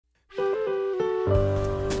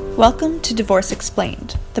Welcome to Divorce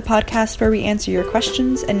Explained, the podcast where we answer your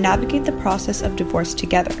questions and navigate the process of divorce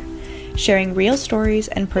together. Sharing real stories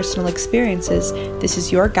and personal experiences, this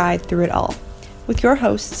is your guide through it all. With your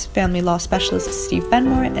hosts, family law specialist Steve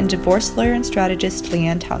Benmore and divorce lawyer and strategist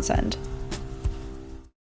Leanne Townsend.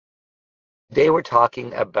 Today we're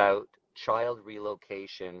talking about child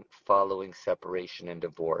relocation following separation and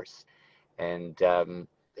divorce. And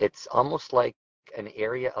it's almost like an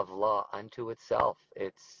area of law unto itself.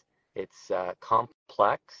 It's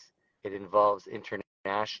complex. It involves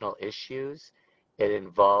international issues. It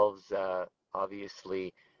involves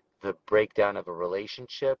obviously the breakdown of a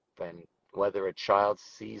relationship and whether a child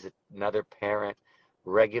sees another parent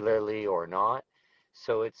regularly or not.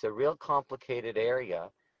 So it's a real complicated area,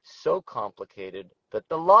 so complicated that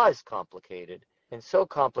the law is complicated, and so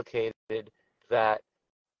complicated that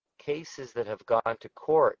cases that have gone to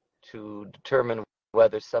court to determine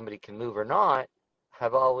whether somebody can move or not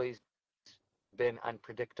have always been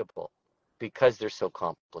unpredictable because they're so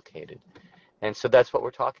complicated. And so that's what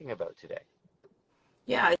we're talking about today.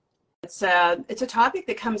 Yeah, it's a topic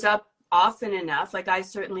that comes up often enough. Like I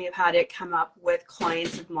certainly have had it come up with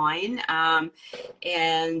clients of mine,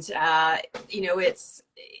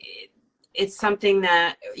 it's something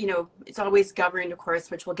that it's always governed, of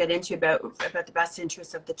course, which we'll get into about the best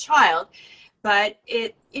interests of the child. But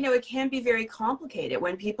it can be very complicated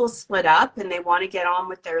when people split up and they want to get on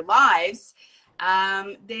with their lives.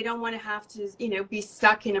 They don't want to have to, be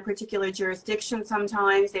stuck in a particular jurisdiction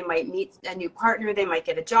sometimes. They might meet a new partner. They might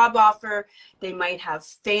get a job offer. They might have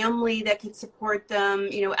family that could support them,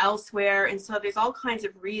 elsewhere. And so there's all kinds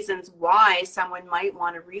of reasons why someone might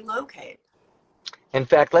want to relocate. In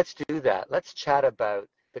fact, let's do that. Let's chat about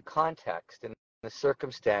the context and the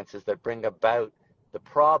circumstances that bring about the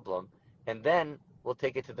problem. And then we'll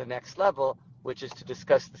take it to the next level, which is to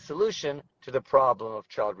discuss the solution to the problem of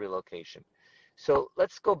child relocation. So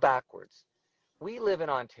let's go backwards. We live in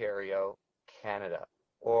Ontario, Canada,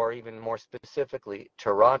 or even more specifically,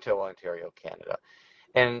 Toronto, Ontario, Canada.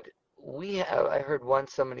 And I heard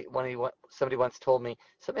somebody once told me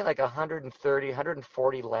something like 130,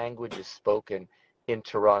 140 languages spoken in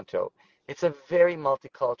Toronto. It's a very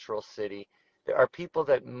multicultural city. There are people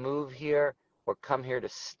that move here or come here to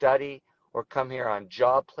study or come here on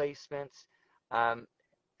job placements.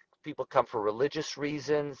 People come for religious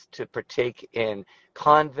reasons, to partake in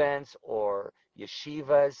convents or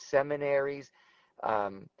yeshivas, seminaries.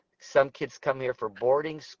 Some kids come here for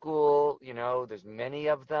boarding school. There's many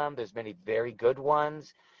of them. There's many very good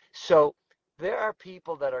ones. So there are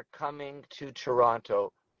people that are coming to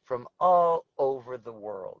Toronto from all over the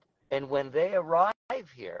world. And when they arrive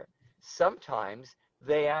here, sometimes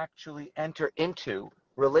they actually enter into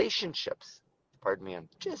relationships. Pardon me, I'm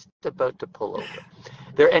just about to pull over.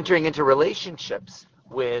 They're entering into relationships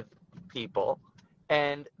with people,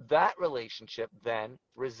 and that relationship then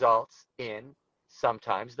results in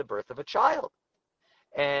sometimes the birth of a child.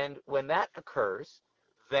 And when that occurs,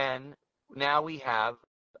 then now we have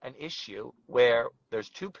an issue where there's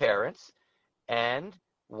two parents, and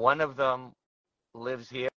one of them lives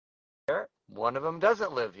here, one of them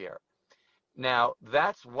doesn't live here. Now,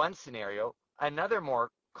 that's one scenario. Another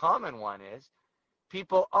more common one is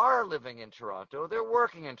people are living in Toronto, they're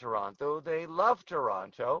working in Toronto, they love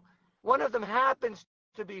Toronto. One of them happens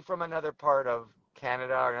to be from another part of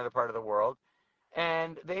Canada or another part of the world,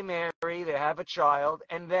 and they marry, they have a child,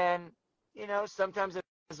 and then, sometimes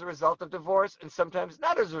as a result of divorce, and sometimes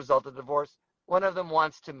not as a result of divorce, one of them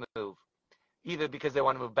wants to move, either because they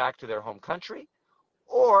want to move back to their home country,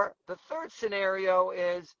 or the third scenario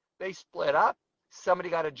is they split up, somebody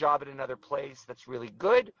got a job at another place that's really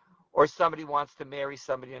good, or somebody wants to marry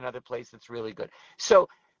somebody in another place that's really good. So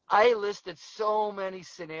I listed so many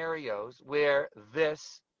scenarios where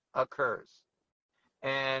this occurs.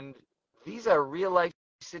 And these are real life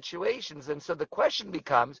situations. And so the question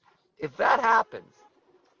becomes, if that happens,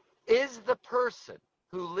 is the person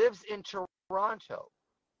who lives in Toronto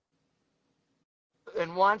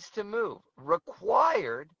and wants to move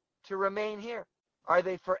required to remain here? Are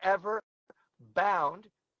they forever bound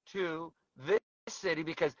to this city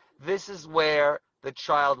because this is where the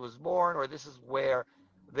child was born, or this is where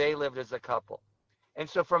they lived as a couple? And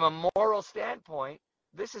so from a moral standpoint,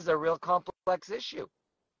 this is a real complex issue.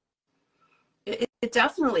 It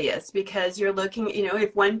definitely is, because you're looking,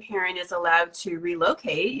 if one parent is allowed to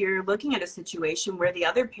relocate, you're looking at a situation where the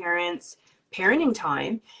other parent's parenting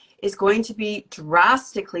time is going to be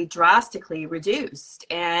drastically reduced.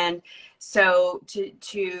 And so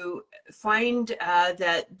to find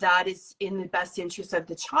that is in the best interest of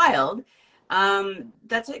the child,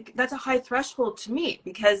 that's a high threshold to meet,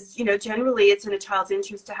 because, you know, generally it's in a child's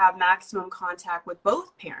interest to have maximum contact with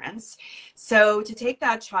both parents. So to take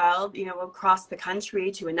that child, you know, across the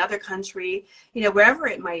country to another country, you know, wherever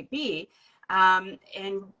it might be,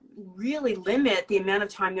 and really limit the amount of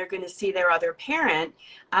time they're going to see their other parent,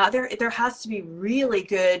 there has to be really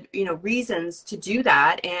good, you know, reasons to do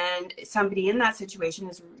that. And somebody in that situation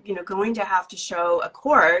is, you know, going to have to show a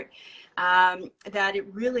court that it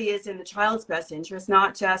really is in the child's best interest,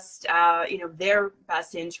 not just, you know, their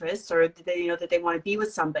best interests, or that they, you know, that they want to be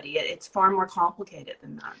with somebody. It's far more complicated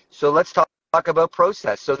than that. So let's talk about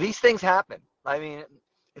process. So these things happen. I mean,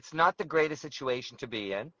 it's not the greatest situation to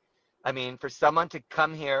be in. I mean, for someone to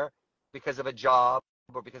come here because of a job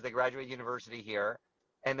or because they graduate university here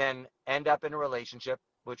and then end up in a relationship,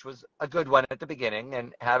 which was a good one at the beginning,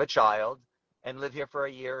 and have a child and live here for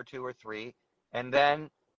a year or 2 or 3, and then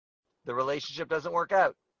the relationship doesn't work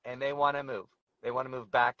out and they want to move. They want to move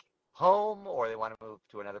back home, or they want to move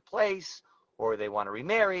to another place, or they want to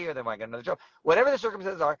remarry, or they want to get another job. Whatever the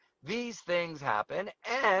circumstances are, these things happen.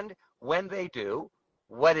 And when they do,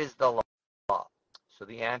 what is the law? So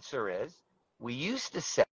the answer is, we used to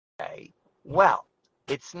say, well,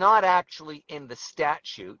 it's not actually in the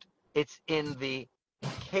statute, it's in the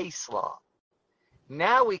case law.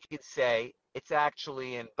 Now we could say it's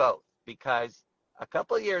actually in both, because a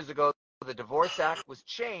couple of years ago, the Divorce Act was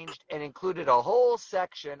changed and included a whole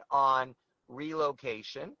section on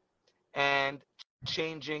relocation and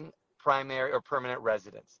changing primary or permanent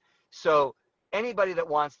residence. So anybody that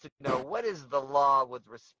wants to know what is the law with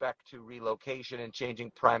respect to relocation and changing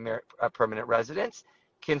primary permanent residence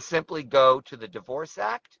can simply go to the Divorce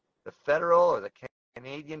Act, the federal or the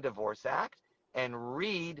Canadian Divorce Act, and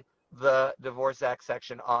read the Divorce Act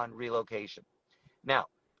section on relocation. Now,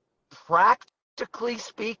 practically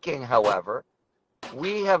speaking, however,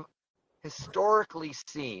 we have historically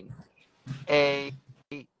seen a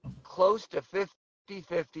close to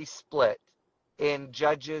 50-50 split in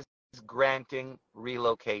judges granting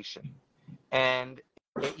relocation. And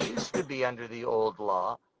it used to be under the old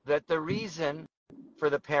law that the reason for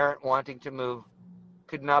the parent wanting to move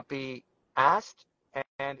could not be asked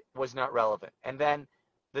and was not relevant. And then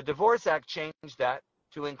the Divorce Act changed that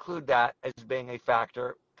to include that as being a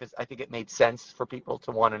factor, because I think it made sense for people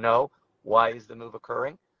to want to know, why is the move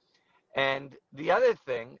occurring? And the other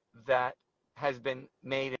thing that has been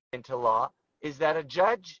made into law is that a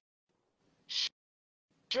judge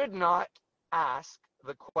should not ask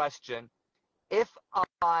the question, if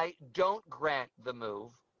I don't grant the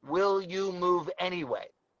move, will you move anyway?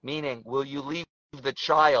 Meaning, will you leave the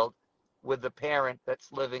child with the parent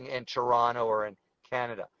that's living in Toronto or in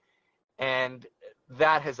Canada? And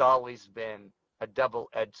that has always been a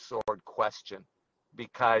double-edged sword question,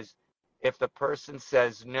 because if the person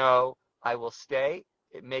says, no, I will stay,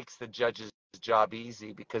 it makes the judge's job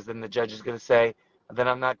easy, because then the judge is going to say, then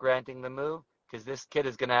I'm not granting the move, because this kid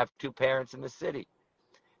is going to have 2 parents in the city.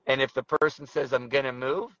 And if the person says, I'm going to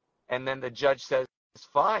move, and then the judge says,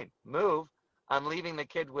 fine, move, I'm leaving the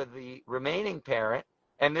kid with the remaining parent,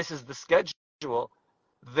 and this is the schedule,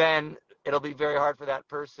 then it'll be very hard for that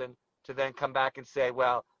person to then come back and say,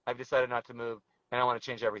 well, I've decided not to move, and I want to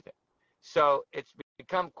change everything. So it's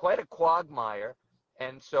become quite a quagmire.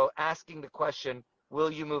 And so asking the question,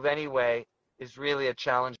 will you move anyway, is really a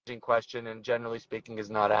challenging question, and generally speaking is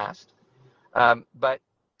not asked. But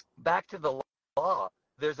back to the law,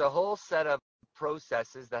 there's a whole set of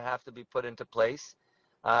processes that have to be put into place,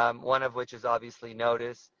 one of which is obviously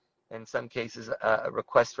notice, in some cases a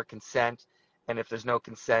request for consent, and if there's no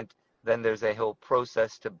consent, then there's a whole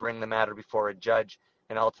process to bring the matter before a judge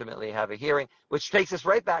and ultimately have a hearing, which takes us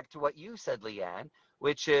right back to what you said, Leanne,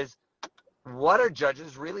 which is, what are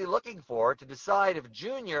judges really looking for to decide if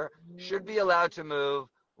Junior should be allowed to move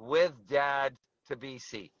with Dad to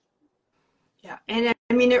BC? Yeah, and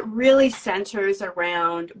I mean, it really centers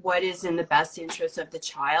around what is in the best interest of the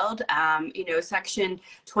child. You know, Section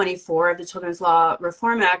 24 of the Children's Law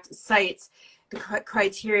Reform Act cites the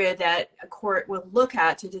criteria that a court will look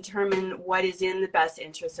at to determine what is in the best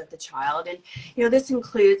interest of the child. And, you know, this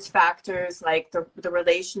includes factors like the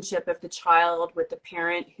relationship of the child with the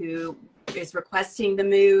parent who is requesting the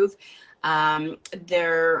move,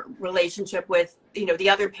 their relationship with, you know, the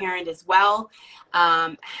other parent as well,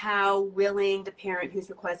 how willing the parent who's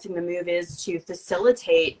requesting the move is to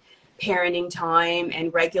facilitate parenting time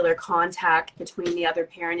and regular contact between the other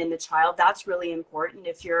parent and the child. That's really important.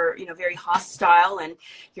 If you're, you know, very hostile and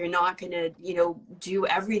you're not going to, you know, do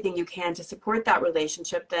everything you can to support that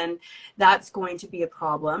relationship, then that's going to be a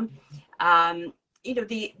problem. You know,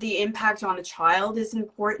 the impact on the child is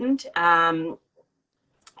important.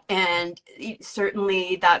 And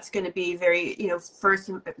certainly that's going to be very, first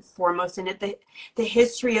and foremost in it, the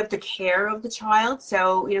history of the care of the child.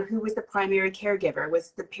 So, who was the primary caregiver?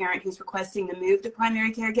 Was the parent who's requesting the move the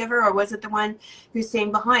primary caregiver, or was it the one who's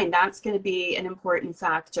staying behind? That's going to be an important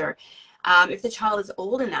factor. If the child is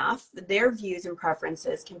old enough, their views and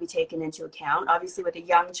preferences can be taken into account. Obviously, with a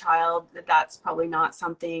young child, that's probably not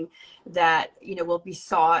something that, will be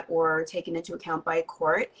sought or taken into account by a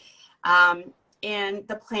court. And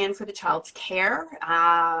the plan for the child's care,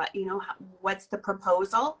 what's the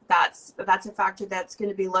proposal? That's a factor that's going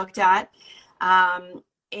to be looked at.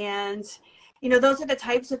 And, those are the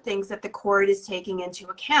types of things that the court is taking into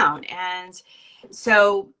account. And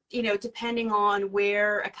so, depending on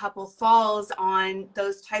where a couple falls on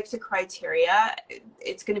those types of criteria,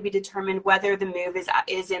 it's going to be determined whether the move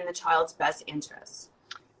is in the child's best interest.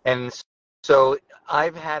 And so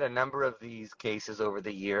I've had a number of these cases over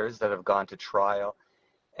the years that have gone to trial.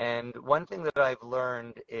 And one thing that I've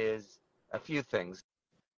learned is a few things.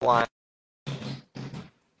 One,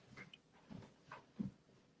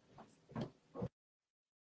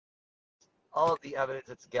 all of the evidence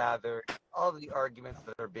that's gathered, all of the arguments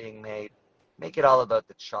that are being made, make it all about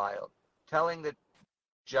the child. Telling the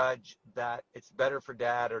judge that it's better for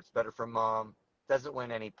dad or it's better for mom doesn't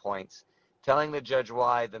win any points. Telling the judge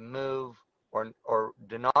why the move or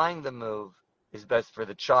denying the move is best for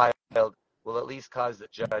the child will at least cause the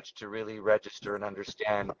judge to really register and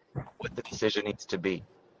understand what the decision needs to be.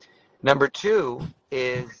 Number two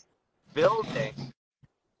is building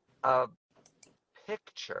a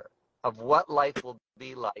picture of what life will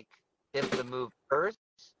be like if the move occurs,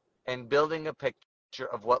 and building a picture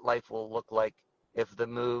of what life will look like if the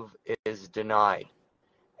move is denied.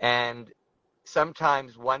 And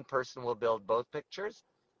sometimes one person will build both pictures.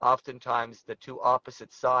 Oftentimes the two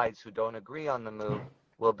opposite sides who don't agree on the move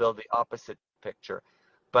will build the opposite picture.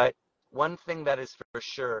 But one thing that is for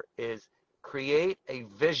sure is create a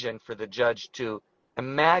vision for the judge to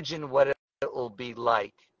imagine what it will be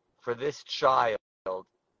like for this child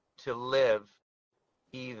to live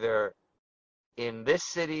either in this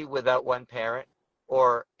city without one parent,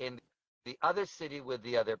 or in the other city with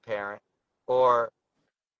the other parent, or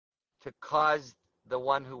to cause the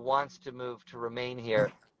one who wants to move to remain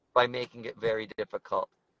here by making it very difficult.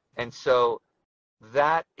 And so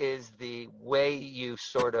that is the way you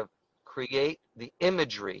sort of create the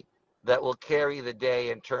imagery that will carry the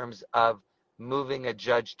day in terms of moving a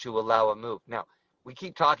judge to allow a move. Now, we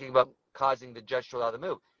keep talking about causing the judge to allow the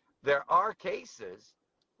move. There are cases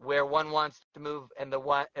where one wants to move and the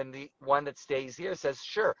one that stays here says,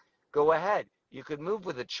 sure, go ahead. You could move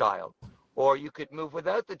with a child, or you could move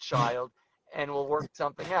without the child and we'll work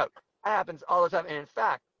something out. That happens all the time. And in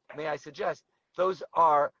fact, may I suggest, those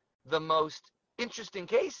are the most interesting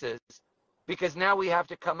cases, because now we have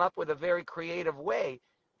to come up with a very creative way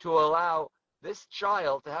to allow this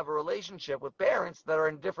child to have a relationship with parents that are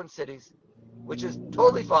in different cities, which is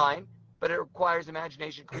totally fine, but it requires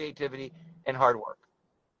imagination, creativity, and hard work.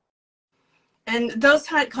 And those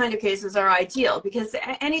kind of cases are ideal, because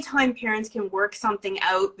anytime parents can work something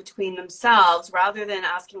out between themselves rather than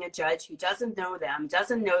asking a judge who doesn't know them,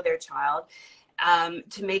 doesn't know their child,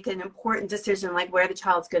 to make an important decision like where the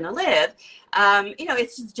child's going to live,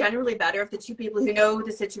 it's just generally better if the two people who know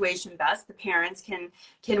the situation best, the parents,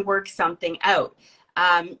 can work something out.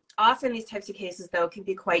 Often these types of cases, though, can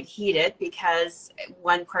be quite heated because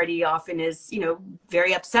one party often is,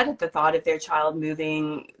 very upset at the thought of their child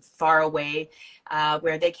moving far away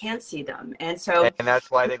where they can't see them. And that's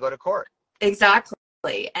why they go to court. Exactly.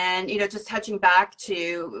 And, just touching back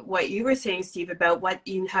to what you were saying, Steve, about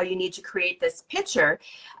how you need to create this picture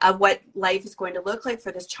of what life is going to look like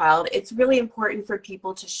for this child. It's really important for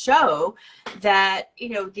people to show that,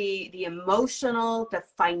 the emotional, the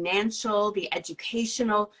financial, the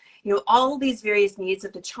educational, all these various needs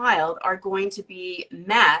of the child are going to be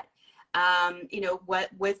met,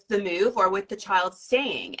 with the move or with the child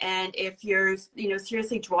staying. And if you're,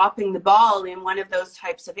 seriously dropping the ball in one of those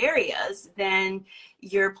types of areas, then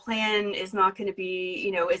your plan is not going to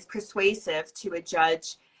be, as persuasive to a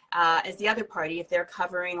judge as the other party if they're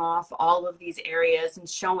covering off all of these areas and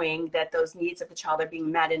showing that those needs of the child are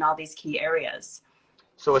being met in all these key areas.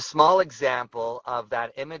 So a small example of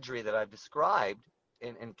that imagery that I've described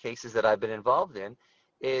in cases that I've been involved in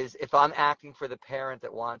is if I'm acting for the parent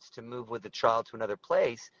that wants to move with the child to another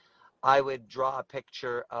place, I would draw a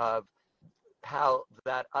picture of how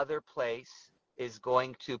that other place is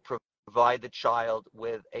going to provide the child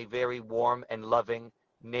with a very warm and loving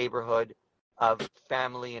neighborhood of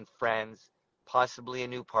family and friends, possibly a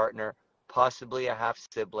new partner, possibly a half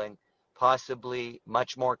sibling, possibly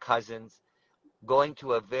much more cousins, going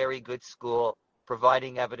to a very good school,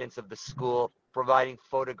 providing evidence of the school, providing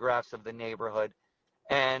photographs of the neighborhood,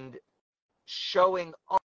 and showing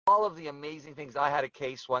all of the amazing things. I had a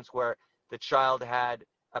case once where the child had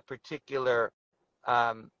a particular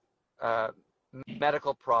uh,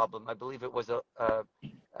 medical problem. I believe it was a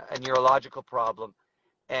neurological problem.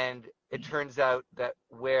 And it turns out that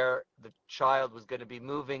where the child was going to be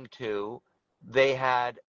moving to, they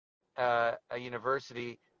had a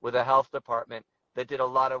university with a health department that did a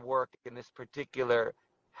lot of work in this particular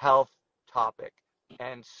health topic.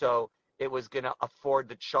 And so it was going to afford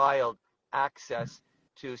the child access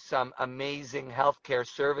to some amazing healthcare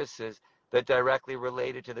services that directly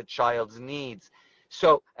related to the child's needs.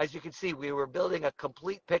 So as you can see, we were building a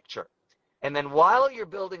complete picture. And then while you're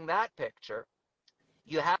building that picture,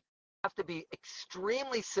 you have to be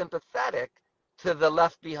extremely sympathetic to the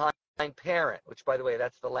left behind parent, which, by the way,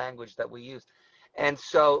 that's the language that we use. And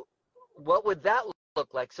so what would that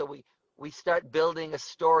look like? So we start building a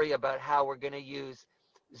story about how we're going to use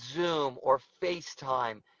Zoom or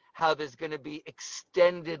FaceTime, how there's going to be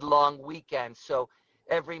extended long weekends. So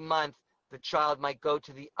every month the child might go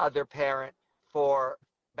to the other parent for,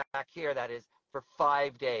 back here that is, for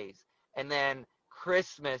 5 days. And then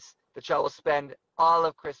Christmas, the child will spend all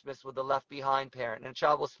of Christmas with the left behind parent, and the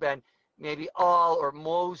child will spend maybe all or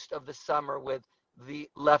most of the summer with the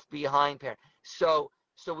left behind parent. So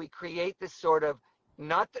we create this sort of,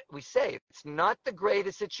 we say it's not the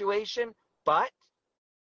greatest situation, but,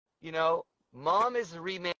 you know, mom is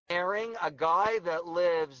remarrying a guy that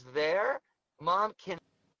lives there. Mom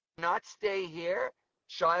cannot stay here.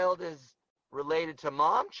 Child is related to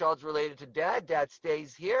mom. Child's related to dad. Dad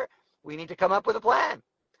stays here. We need to come up with a plan.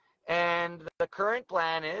 And the current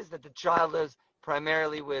plan is that the child lives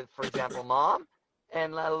primarily with, for example, mom,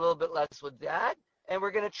 and a little bit less with dad. And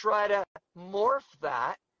we're going to try to morph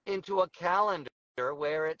that into a calendar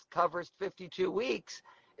where it covers 52 weeks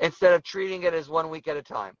instead of treating it as 1 week at a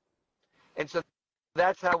time. And so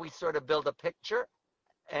that's how we sort of build a picture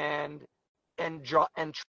and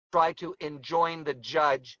try to enjoin the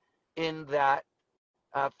judge in that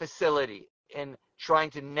facility and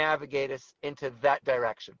trying to navigate us into that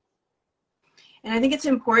direction. And I think it's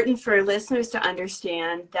important for listeners to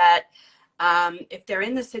understand that if they're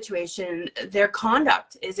in this situation, their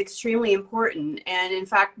conduct is extremely important. And in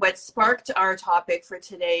fact, what sparked our topic for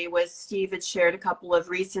today was Steve had shared a couple of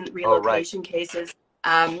recent relocation cases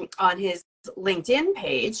on his LinkedIn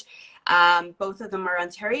page. Both of them are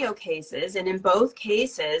Ontario cases. And in both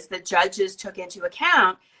cases, the judges took into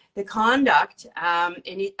account the conduct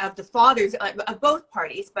of the fathers of both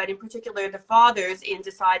parties, but in particular the fathers, in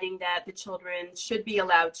deciding that the children should be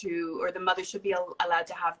allowed to, or the mother should be allowed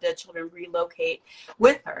to have the children relocate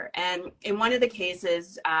with her. And in one of the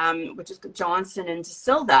cases, which is Johnson and De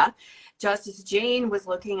Silva, Justice Jane was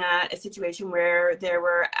looking at a situation where there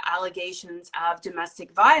were allegations of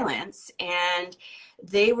domestic violence, and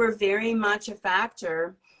they were very much a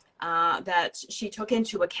factor that she took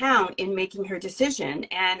into account in making her decision.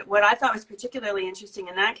 And what I thought was particularly interesting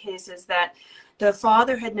in that case is that the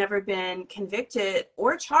father had never been convicted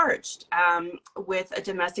or charged with a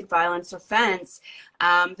domestic violence offense.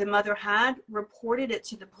 The mother had reported it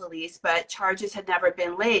to the police, but charges had never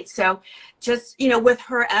been laid. So just, you know, with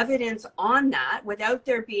her evidence on that, without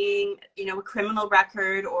there being, you know, a criminal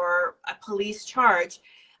record or a police charge,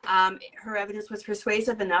 her evidence was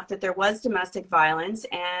persuasive enough that there was domestic violence,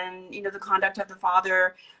 and, you know, the conduct of the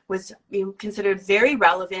father was, you know, considered very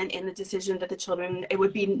relevant in the decision that the children, it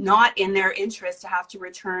would be not in their interest to have to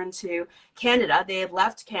return to Canada. They had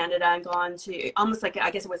left Canada and gone to, almost like, I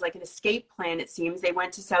guess it was like an escape plan, it seems. They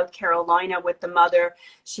went to South Carolina with the mother.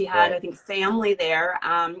 She had, I think, family there,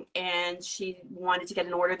 and she wanted to get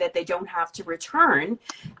an order that they don't have to return,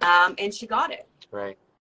 and she got it. Right.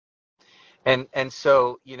 And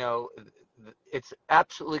so, you know, it's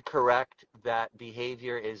absolutely correct that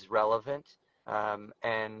behavior is relevant,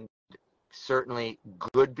 and certainly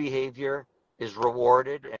good behavior is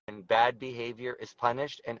rewarded and bad behavior is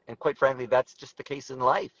punished. And quite frankly, that's just the case in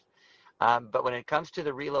life. But when it comes to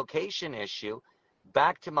the relocation issue,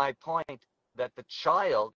 back to my point that the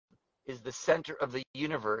child is the center of the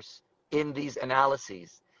universe in these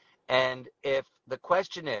analyses. And if the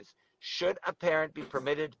question is, should a parent be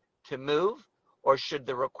permitted to move, or should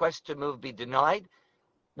the request to move be denied?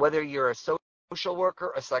 Whether you're a social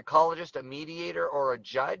worker, a psychologist, a mediator, or a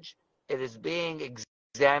judge, it is being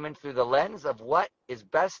examined through the lens of what is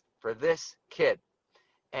best for this kid.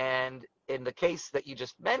 And in the case that you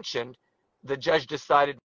just mentioned, the judge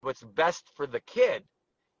decided what's best for the kid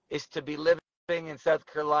is to be living in South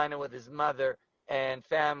Carolina with his mother and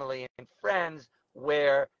family and friends,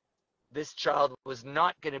 where this child was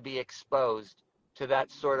not going to be exposed to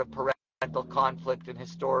that sort of parental conflict and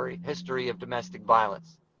history of domestic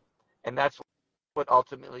violence. And that's what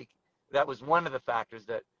ultimately, that was one of the factors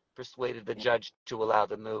that persuaded the judge to allow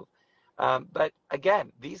the move. But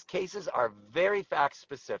again, these cases are very fact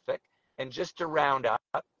specific. And just to round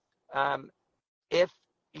up, if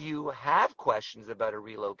you have questions about a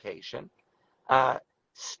relocation,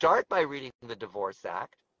 start by reading the Divorce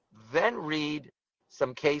Act, then read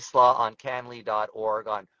some case law on canley.org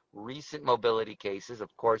on recent mobility cases.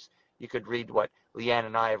 Of course, you could read what Leanne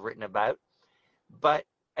and I have written about. But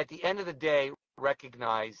at the end of the day,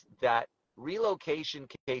 recognize that relocation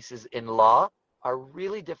cases in law are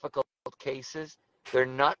really difficult cases. They're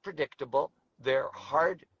not predictable. They're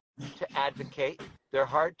hard to advocate. They're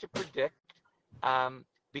hard to predict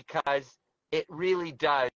because it really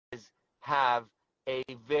does have a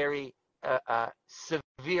very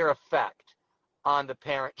severe effect on the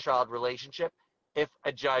parent-child relationship if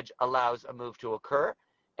a judge allows a move to occur.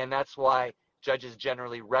 And that's why judges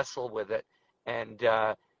generally wrestle with it. And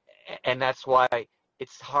that's why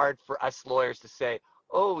it's hard for us lawyers to say,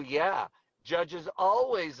 oh, yeah, judges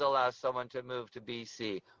always allow someone to move to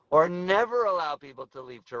BC or never allow people to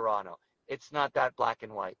leave Toronto. It's not that black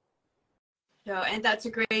and white. No, and that's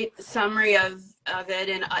a great summary of it.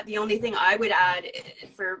 And the only thing I would add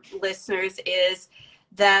for listeners is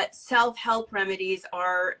that self-help remedies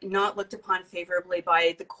are not looked upon favorably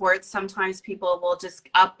by the courts. Sometimes people will just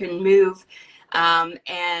up and move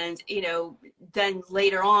and, you know, then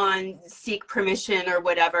later on seek permission or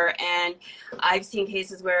whatever. And I've seen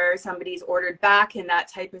cases where somebody's ordered back in that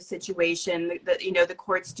type of situation. That, you know, the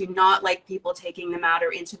courts do not like people taking the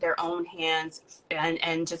matter into their own hands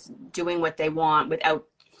and just doing what they want without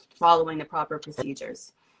following the proper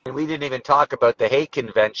procedures. And we didn't even talk about the Hague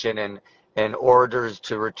Convention and orders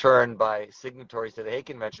to return by signatories to the Hague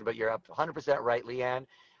Convention, but you're 100% right, Leanne.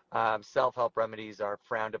 Self-help remedies are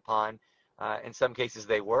frowned upon. In some cases,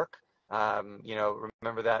 they work. You know,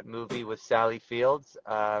 remember that movie with Sally Fields?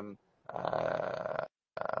 I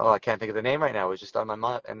can't think of the name right now. It was just on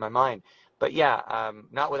in my mind. But yeah,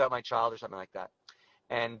 Not Without My Child or something like that.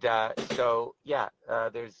 And so, yeah,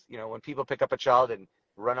 there's, you know, when people pick up a child and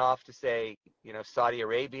run off to, say, you know, Saudi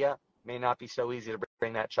Arabia, may not be so easy to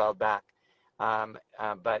bring that child back.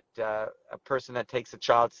 But a person that takes a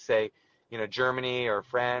child to, say, you know, Germany or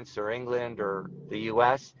France or England or the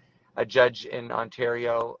U.S., a judge in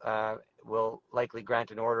Ontario will likely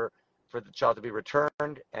grant an order for the child to be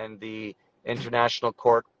returned, and the international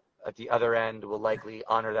court at the other end will likely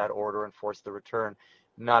honor that order and force the return.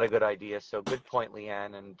 Not a good idea. So good point,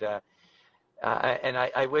 Leanne. And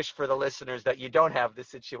I wish for the listeners that you don't have this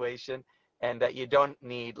situation and that you don't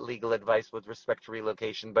need legal advice with respect to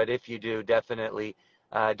relocation. But if you do, definitely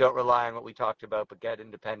don't rely on what we talked about, but get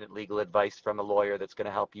independent legal advice from a lawyer that's going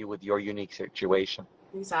to help you with your unique situation.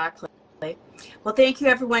 Exactly. Well, thank you,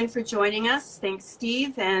 everyone, for joining us. Thanks,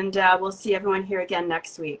 Steve. And we'll see everyone here again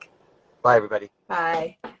next week. Bye, everybody.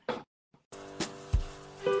 Bye.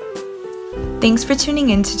 Thanks for tuning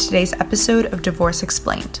in to today's episode of Divorce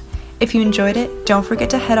Explained. If you enjoyed it, don't forget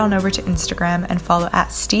to head on over to Instagram and follow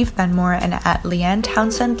at Steve Benmore and at Leanne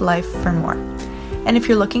Townsend Life for more. And if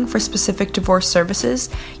you're looking for specific divorce services,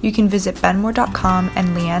 you can visit benmore.com and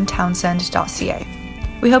leannetownsend.ca.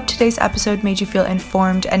 We hope today's episode made you feel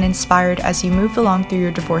informed and inspired as you move along through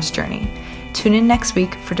your divorce journey. Tune in next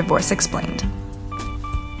week for Divorce Explained.